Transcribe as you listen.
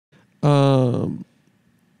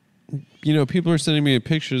You know, people are sending me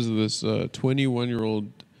pictures of this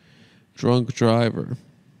 21-year-old drunk driver.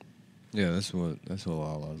 Yeah, that's what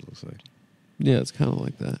Lala's looks like. Yeah, it's kind of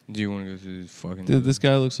like that. Do you want to go through this fucking... Dude, this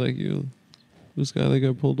guy looks like you. This guy that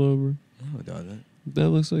got pulled over. No, it doesn't. That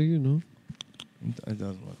looks like you, no? It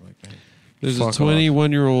doesn't look like me. There's a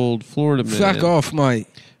 21-year-old Florida man. Fuck off, mate.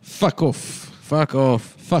 Fuck off. Fuck off.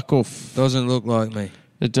 Fuck off. Doesn't look like me.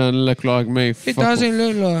 It doesn't look like me. It doesn't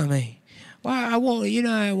look like me. Well, I want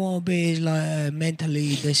to be like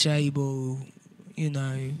mentally disabled,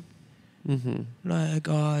 Mm-hmm. like a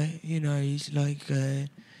guy, he's like, they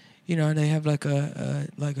have like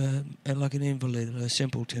an invalid, a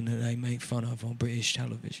simpleton that they make fun of on British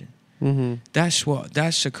television. Mm-hmm.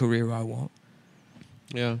 That's a career I want.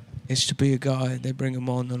 Yeah. It's to be a guy. They bring him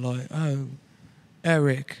on. They're like, oh,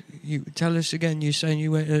 Eric, you tell us again. You're saying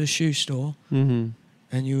you went to a shoe store and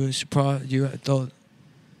you were surprised. You thought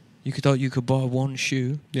you could buy one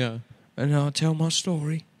shoe. Yeah. And I'll tell my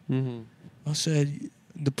story. Mm-hmm. I said,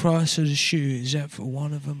 the price of the shoe, is that for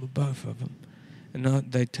one of them or both of them? And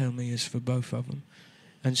they tell me it's for both of them.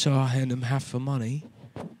 And so I hand them half the money.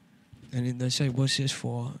 And then they say, what's this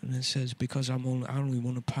for? And it says, because I only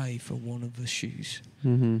want to pay for one of the shoes.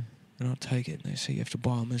 Mm-hmm. And I'll take it. And they say, you have to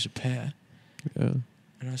buy them as a pair. Yeah.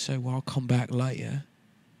 And I say, well, I'll come back later.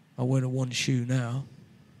 I'll wear the one shoe now.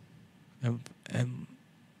 And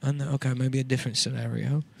okay, maybe a different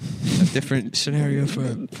scenario. A different scenario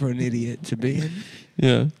for an idiot to be in.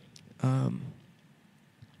 Yeah.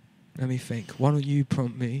 Let me think. Why don't you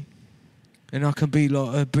prompt me? And I can be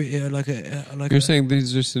like You're saying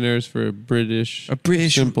these are scenarios for a British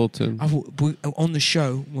simpleton. On the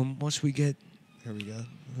show, once we get... Here we go.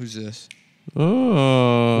 Who's this?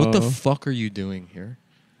 Oh. What the fuck are you doing here?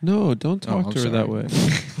 No, don't talk to her that way.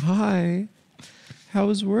 Hi. How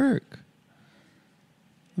was work?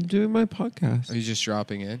 I'm doing my podcast. Are you just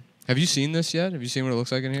dropping in? Have you seen this yet? Have you seen what it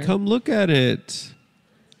looks like in here? Come look at it.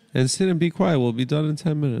 And sit and be quiet. We'll be done in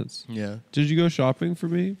 10 minutes. Yeah. Did you go shopping for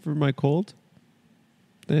me for my cold?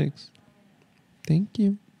 Thanks. Thank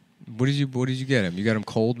you. What did you get him? You got him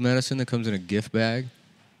cold medicine that comes in a gift bag?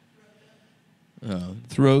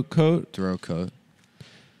 Throat coat. Throat coat.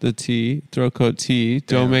 The tea. Throat coat tea.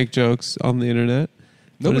 Damn. Don't make jokes on the internet.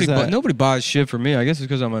 Nobody buys shit for me. I guess it's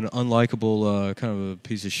because I'm an unlikable kind of a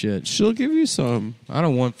piece of shit. She'll give you some. I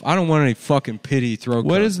don't want any fucking pity throat coat.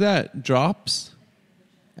 What is that? Drops?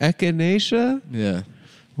 Echinacea? Yeah.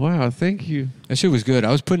 Wow, thank you. That shit was good.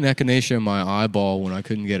 I was putting echinacea in my eyeball when I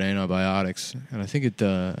couldn't get antibiotics, and I think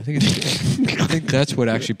that's what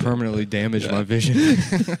actually permanently damaged my vision.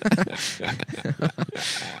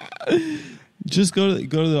 Just go to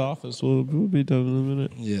the office. We'll be done in a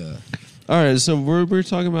minute. Yeah. All right, so we're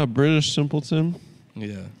talking about British simpleton.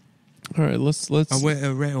 Yeah. All right, let's. I went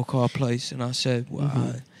to a rental car place and I said,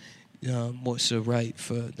 "Well, what's the rate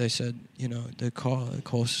for?" They said, the car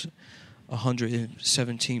costs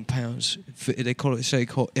 £117. They call it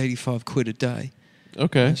 85 quid a day.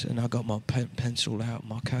 Okay. And I got my pencil out,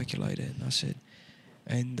 my calculator, and I said,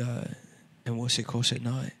 and what's it cost at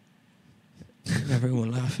night? And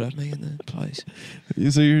everyone laughed at me in the place.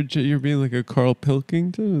 So you're being like a Carl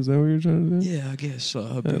Pilkington? Is that what you're trying to do? Yeah, I guess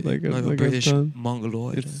like a like British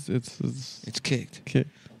Mongoloid. It's kicked.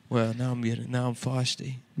 Kicked. Well, now I'm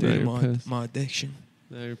feisty. My addiction.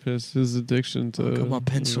 Now you're pissed. His addiction to... I got my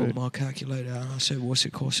pencil, my calculator, and I said, "What's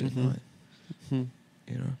it costing at night?"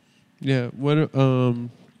 Mm-hmm. Yeah. What?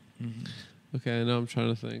 Okay, now I'm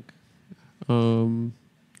trying to think.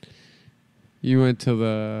 You went to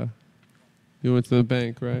the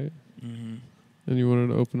bank, right? Mm-hmm. And you wanted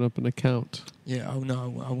to open up an account. Yeah. Oh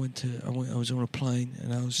no, I was on a plane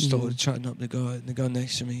and I was started chatting up the guy. And the guy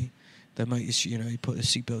next to me, they make this, he put the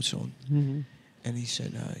seatbelts on, and he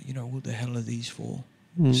said, "What the hell are these for?"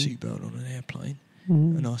 Seatbelt on an airplane.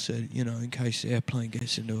 And I said, in case the airplane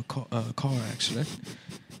gets into a car accident.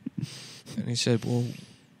 And he said, "Well,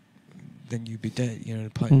 then you'd be dead. The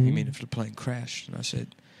plane. You mean if the plane crashed?" And I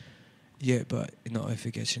said, "Yeah, but not if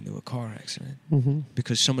it gets into a car accident.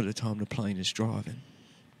 Because some of the time the plane is driving.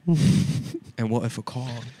 And what if a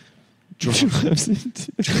car drives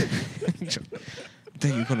into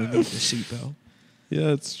then you're going to need the seatbelt."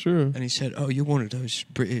 Yeah, it's true. And he said, "Oh, you're one of those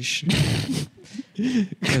British...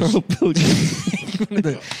 Carl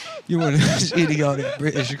Pilkington. You're one of those idiotic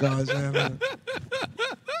British guys, man."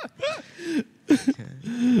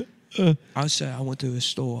 Okay. I said I went to a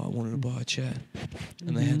store. I wanted to buy a chair,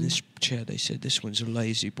 and they had this chair. They said, "This one's a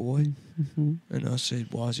lazy boy," and I said,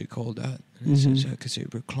 "Why is it called that?" And he says, "Because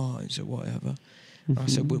it reclines or whatever." I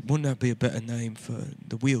said, "Wouldn't that be a better name for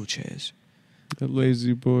the wheelchairs?" A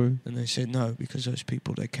lazy boy. And they said, "No, because those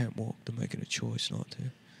people, they can't walk. They're making a choice not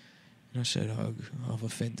to." And I said, oh, I've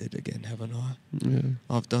offended again, haven't I? Yeah.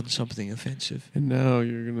 I've done something offensive. And now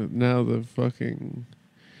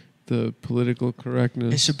the political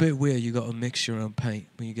correctness. It's a bit weird. You got to mix your own paint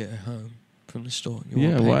when you get it home from the store.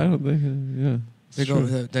 Why don't they?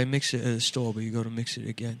 They mix it at the store, but you got to mix it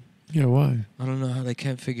again. Yeah, why? I don't know how they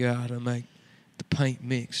can't figure out how to make the paint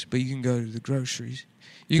mix, but you can go to the groceries.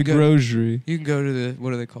 Grocery. You can go to the,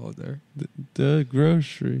 what do they call it there? The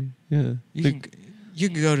grocery. Yeah. You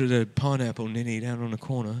can go to the pineapple ninny down on the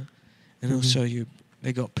corner, and they'll show you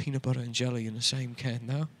they got peanut butter and jelly in the same can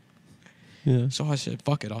now. Yeah. So I said,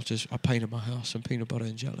 fuck it, I painted my house some peanut butter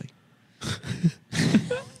and jelly.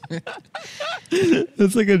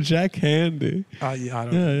 That's like a Jack Handy. I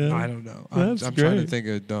don't know. I'm trying to think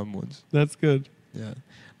of dumb ones. That's good. Yeah.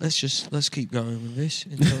 Let's keep going with this.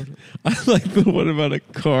 I like the one about a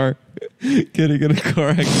car getting in a car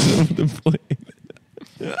accident with a plane.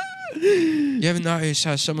 You ever notice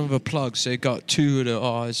how some of the plugs, they got 2 of the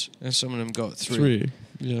R's and some of them got 3?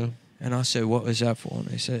 Yeah. And I said, what is that for? And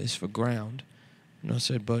they said, it's for ground. And I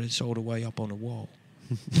said, but it's all the way up on the wall.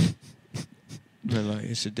 And they're like,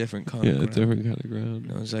 it's a different kind of ground. Yeah, a different kind of ground.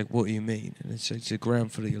 And I was like, what do you mean? And they said, it's a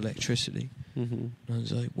ground for the electricity. And I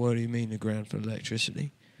was like, what do you mean the ground for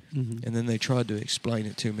electricity? And then they tried to explain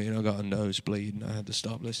it to me, and I got a nosebleed, and I had to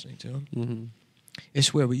stop listening to them.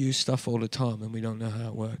 It's where we use stuff all the time, and we don't know how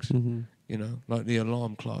it works. You know, like the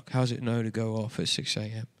alarm clock. How does it know to go off at 6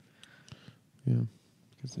 a.m.? Yeah,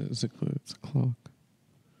 because it's a clock.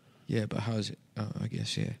 Yeah, but how is it? I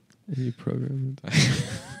guess, yeah. And you program it.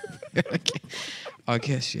 I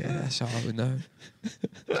guess, yeah, that's how I would know.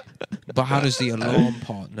 But how does the alarm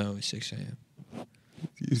part know at 6 a.m.?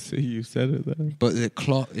 You said it then. But the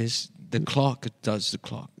clock does the clock.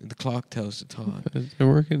 The clock tells the time. They're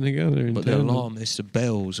working together. But the alarm is the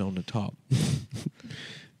bells on the top.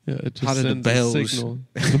 Yeah, it just how do the sends bells? a signal.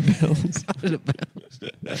 The bells. How do the bells?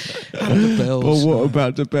 How do the bells? But what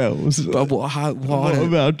about the bells? But what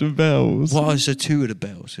about the bells? Why is there 2 of the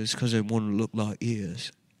bells? It's because they want to look like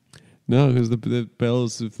ears. No, because the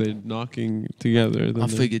bells, if they're knocking together, then I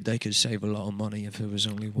figured they could save a lot of money if there was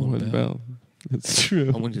only one bell. That's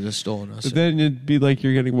true. I went to the store and I said, but then it'd be like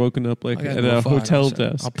you're getting woken up like at a hotel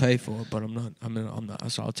desk. I'll pay for it, but I'm not. I'm not. I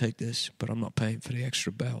said, I'll take this, but I'm not paying for the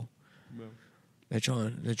extra bell. No. They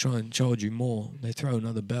try and charge you more. They throw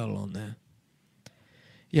another bell on there.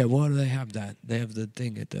 Yeah, why do they have that? They have the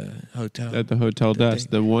thing at the hotel. At the hotel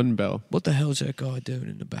desk, the one bell. What the hell's that guy doing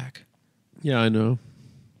in the back? Yeah, I know.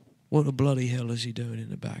 What the bloody hell is he doing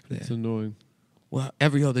in the back there? It's annoying. Well,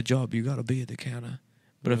 every other job you got to be at the counter.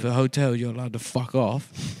 But if a hotel, you're allowed to fuck off.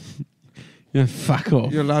 Yeah, fuck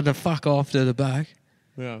off. You're allowed to fuck off to the back.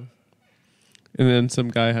 Yeah. And then some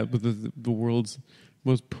guy had with the world's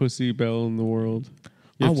most pussy bell in the world.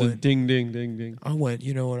 You have to ding, ding, ding, ding. I went,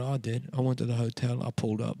 you know what I did? I went to the hotel. I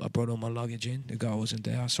pulled up. I brought all my luggage in. The guy wasn't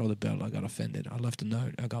there. I saw the bell. I got offended. I left a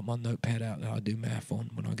note. I got my notepad out that I do math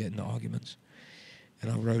on when I get into arguments.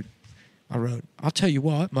 And I wrote, I'll tell you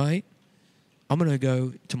what, mate. I'm going to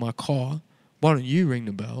go to my car. Why don't you ring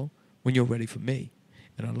the bell when you're ready for me?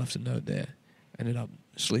 And I left a note there. Ended up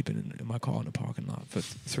sleeping in my car in the parking lot for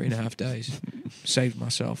 3.5 days. Saved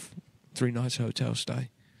myself 3 nights hotel stay.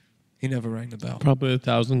 He never rang the bell. Probably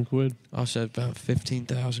 1,000 quid. I said about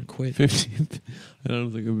 15,000 quid. 15. I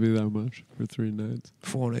don't think it would be that much for 3 nights.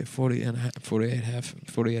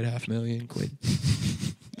 48.5 million quid.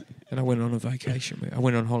 And I went on a vacation. I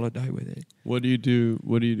went on holiday with it. What do you do?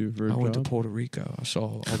 What do you do for a job? I went to Puerto Rico. I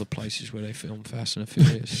saw all the places where they filmed Fast and the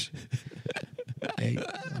Furious 8.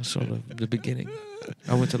 I saw the beginning.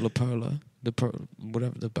 I went to La Perla,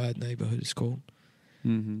 whatever the bad neighborhood is called.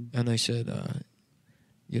 And they said,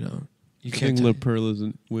 you know, you can't. La Perla is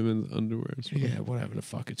in women's underwear. Yeah, whatever the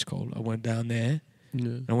fuck it's called. I went down there.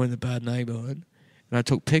 Yeah. I went to the bad neighborhood, and I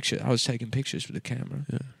took pictures. I was taking pictures with the camera.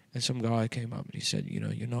 Yeah. And some guy came up and he said, you know,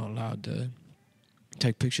 you're not allowed to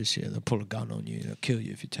take pictures here. They'll pull a gun on you. They'll kill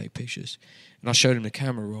you if you take pictures. And I showed him the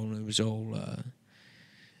camera roll, and it was all,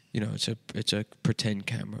 you know, it's a pretend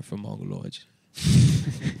camera for Mongaloids.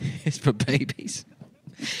 It's for babies.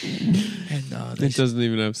 And it doesn't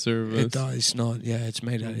even have service. It does. It's not. Yeah, it's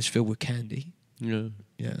made out. It's filled with candy. Yeah.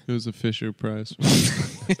 Yeah. It was a Fisher Price.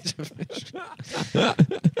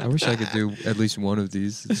 I wish I could do at least one of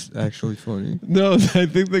these. It's actually funny. No, I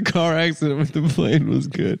think the car accident with the plane was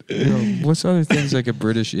good. You know, what's other things like a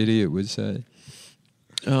British idiot would say?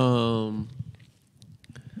 I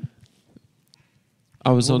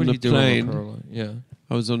was on the plane. Yeah.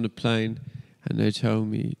 I was on the plane, and they told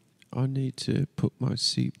me I need to put my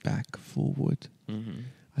seat back forward. Mm-hmm.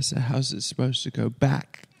 I said, "How's it supposed to go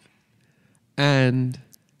back and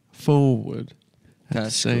forward?" at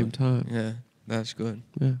the same good. time. Yeah, that's good.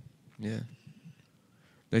 Yeah. Yeah.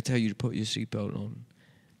 They tell you to put your seatbelt on,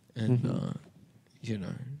 and you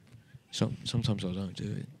know, sometimes I don't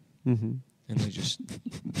do it, and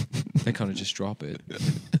they kind of just drop it.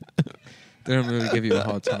 They don't really give you a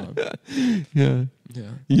hard time. Yeah.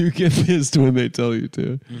 Yeah. You get pissed when they tell you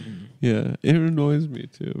to. Yeah. It annoys me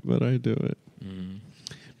too, but I do it.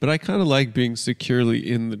 But I kind of like being securely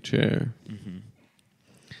in the chair.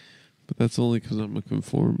 But that's only because I'm a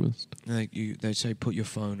conformist. Like they say, put your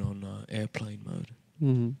phone on airplane mode.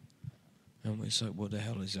 And it's like, what the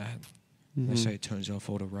hell is that? They say it turns off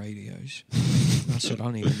all the radios. I said, I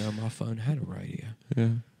didn't even know my phone had a radio. Yeah.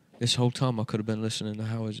 This whole time I could have been listening to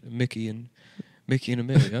Mickey and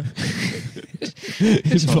Amelia.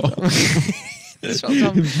 This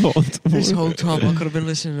whole time I could have been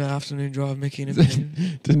listening to Afternoon Drive, Mickey and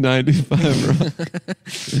Amelia. To 95 Rock.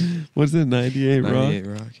 What's it, 98 Rock? 98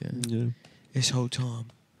 Rock, yeah. This whole time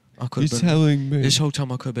I could have been... This whole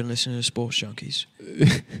time I could have been listening to Sports Junkies.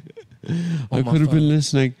 I could have been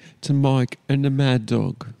listening to Mike and the Mad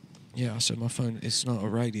Dog. Yeah, I said my phone, it's not a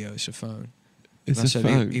radio, it's a phone. It's and I a said,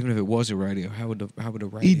 phone. Even if it was a radio, how would the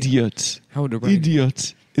radio... Idiot. How would the radio...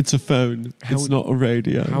 Idiot. It's a phone. It's not a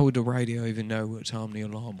radio. How would the radio even know what time the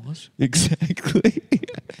alarm was? Exactly.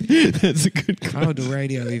 That's a good question. How would the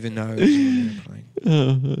radio even know it was on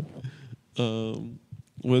an airplane?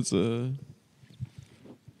 What's a...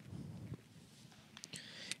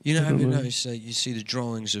 You know, have you noticed that you see the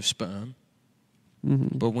drawings of sperm,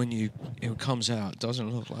 but when it comes out, it doesn't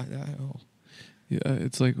look like that at all. Yeah,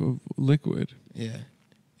 it's like a liquid. Yeah.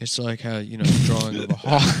 It's like how, you know, the drawing of a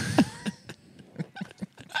heart.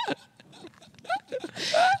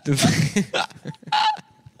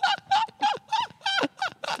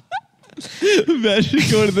 Imagine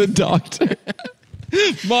going to the doctor.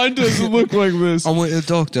 Mine doesn't look like this. I went to the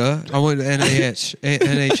doctor. I went to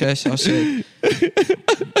NHS. I said,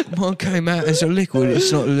 mine came out as a liquid. It's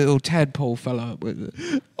not a little tadpole fella up with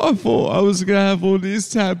it. I thought I was going to have all these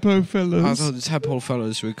tadpole fellas. I thought the tadpole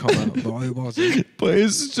fellas would come out, but it wasn't. But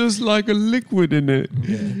it's just like a liquid in it.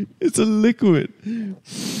 Yeah. It's a liquid.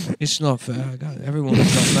 It's not fair. Everyone got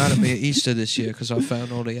mad at me at Easter this year because I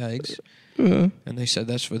found all the eggs. And they said,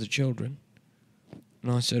 that's for the children.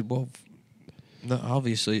 And I said, well... No,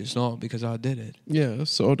 obviously it's not because I did it. Yeah,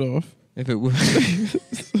 sort of. If it was,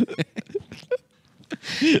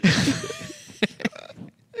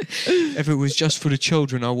 if it was just for the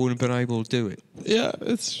children, I wouldn't have been able to do it. Yeah,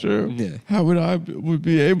 it's true. Yeah. How would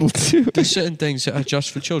be able to? There's certain things that are just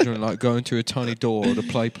for children, like going through a tiny door or the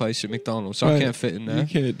play place at McDonald's. I can't fit in there. You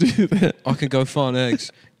can't do that. I can go find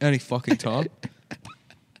eggs any fucking time.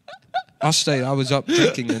 I was up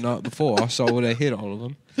drinking the night before. I saw where they hid all of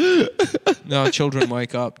them. Now children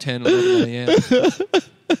wake up 10, 11 a.m.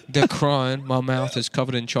 They're crying. My mouth is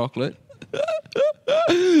covered in chocolate.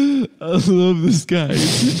 I love this guy.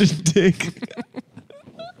 He's such a dick.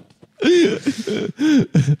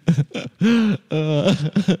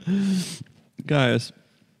 Guys.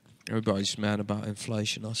 Everybody's mad about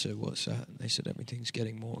inflation. I said, what's that? And they said, everything's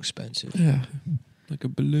getting more expensive. Yeah, like a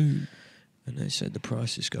balloon. And they said, the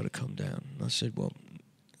price has got to come down. And I said, well,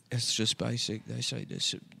 it's just basic. They say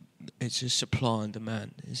this, it's just supply and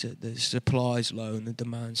demand. Is that the supply's low and the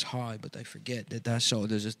demand's high, but they forget that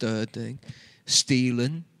there's a third thing.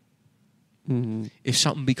 Stealing. If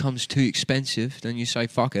something becomes too expensive, then you say,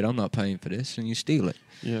 fuck it, I'm not paying for this, and you steal it.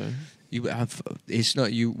 Yeah. It's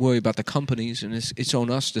not, you worry about the companies, and it's on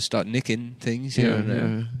us to start nicking things here and there.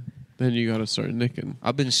 Yeah. Then you got to start nicking.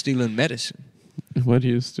 I've been stealing medicine. What do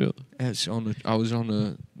you steal? I was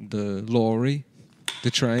on the lorry,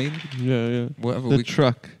 the train. Yeah. Whatever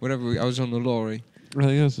truck. I was on the lorry. I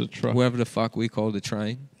think that's a truck. Whatever the fuck we call the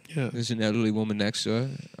train. Yeah. There's an elderly woman next to her.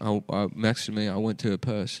 Next to me, I went to her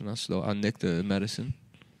purse and I nicked the medicine.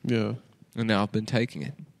 Yeah. And now I've been taking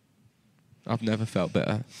it. I've never felt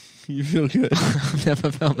better. You feel good? I've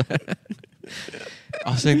never felt better.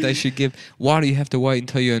 I think they should give... Why do you have to wait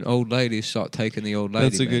until you're an old lady to start taking the old lady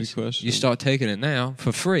That's a good meds? question. You start taking it now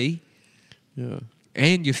for free. Yeah.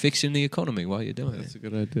 And you're fixing the economy while you're doing That's it. a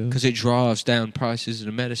good idea. Because it drives down prices of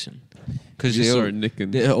the medicine. Because you start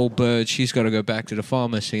nicking. The old bird, she's got to go back to the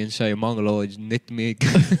pharmacy and say, Mongaloid nicked me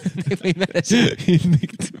medicine. He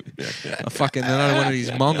nicked me. Fucking another one of these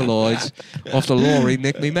Mongoloids off the lorry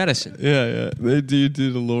nicked me medicine. Yeah. They do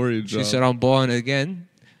the lorry job. She said, I'm buying it again,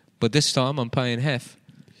 but this time I'm paying half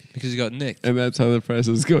because he got nicked. And that's how the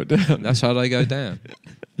prices go down. That's how they go down.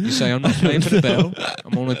 You say, I'm not paying for the bell.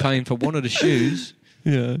 I'm only paying for one of the shoes.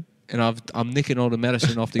 Yeah. and I'm nicking all the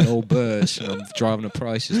medicine off the old birds, and I'm driving the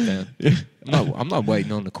prices down. Yeah. I'm not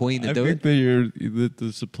waiting on the Queen to do it. I think that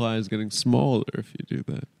the supply is getting smaller if you do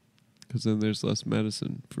that, because then there's less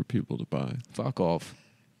medicine for people to buy. Fuck off.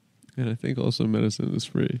 And I think also medicine is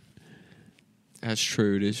free. That's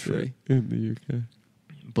true. It is free in the UK.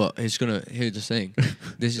 But here's the thing.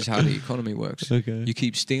 This is how the economy works. Okay. You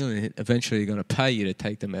keep stealing it, eventually they're going to pay you to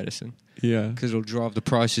take the medicine. Yeah. Because it'll drive the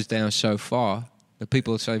prices down so far that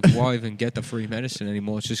people will say, why even get the free medicine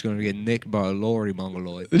anymore? It's just going to get nicked by a lorry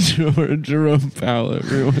Mongoloid. Jerome Powell,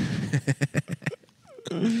 everyone.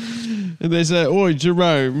 And they say, oi,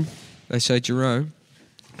 Jerome. They say, Jerome.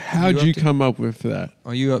 How'd you come up with that?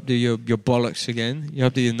 Are you up to your bollocks again? You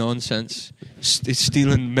up to your nonsense?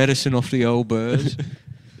 Stealing medicine off the old birds?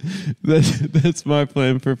 That's my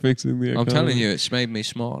plan for fixing the economy. I'm telling you, it's made me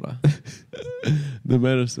smarter. The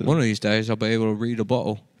medicine. One of these days, I'll be able to read a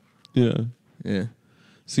bottle. Yeah. Yeah.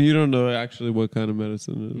 So you don't know actually what kind of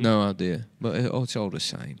medicine it is? No idea. But it's all the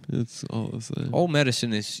same. It's all the same. All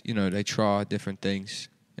medicine is, they try different things,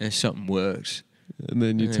 and if something works, and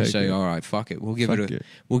then you say, it. all right, fuck it. We'll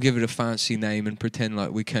give it a fancy name and pretend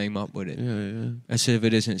like we came up with it. Yeah. As if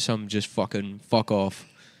it isn't some just fucking fuck off.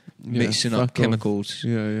 Mixing up chemicals.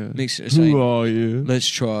 Yeah. Saying, who are you? Let's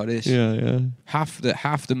try this. Yeah. Half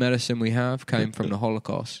the medicine we have came from the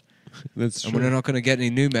Holocaust. That's true. And we're not going to get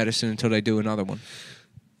any new medicine until they do another one.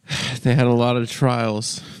 They had a lot of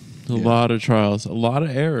trials. A lot of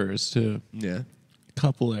errors too. Yeah.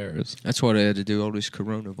 Couple errors. That's why they had to do all this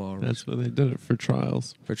coronavirus. That's why they did it, for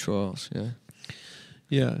trials. For trials, yeah.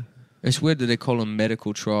 Yeah. It's weird that they call them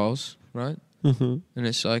medical trials, right? Mm-hmm. And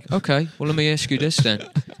it's like, okay, well, let me ask you this then.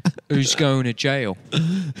 Who's going to jail?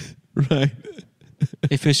 Right.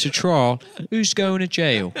 If it's a trial, who's going to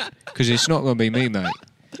jail? Because it's not going to be me, mate.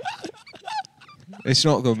 It's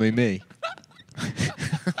not going to be me.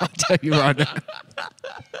 I'll tell you right now.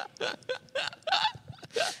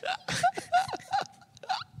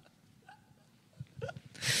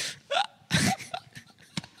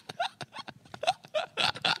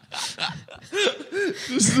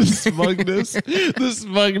 The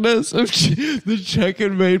smugness of the check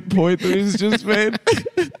and mate point that he's just made.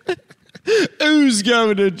 Who's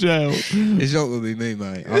going to jail? It's not going to be me,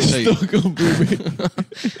 mate. It's not going to be me.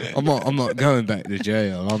 I'm not going back to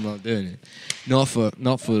jail. I'm not doing it. Not for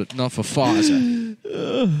Pfizer.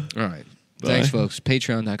 All right. Bye. Thanks, folks.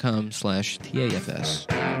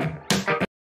 Patreon.com/TAFS.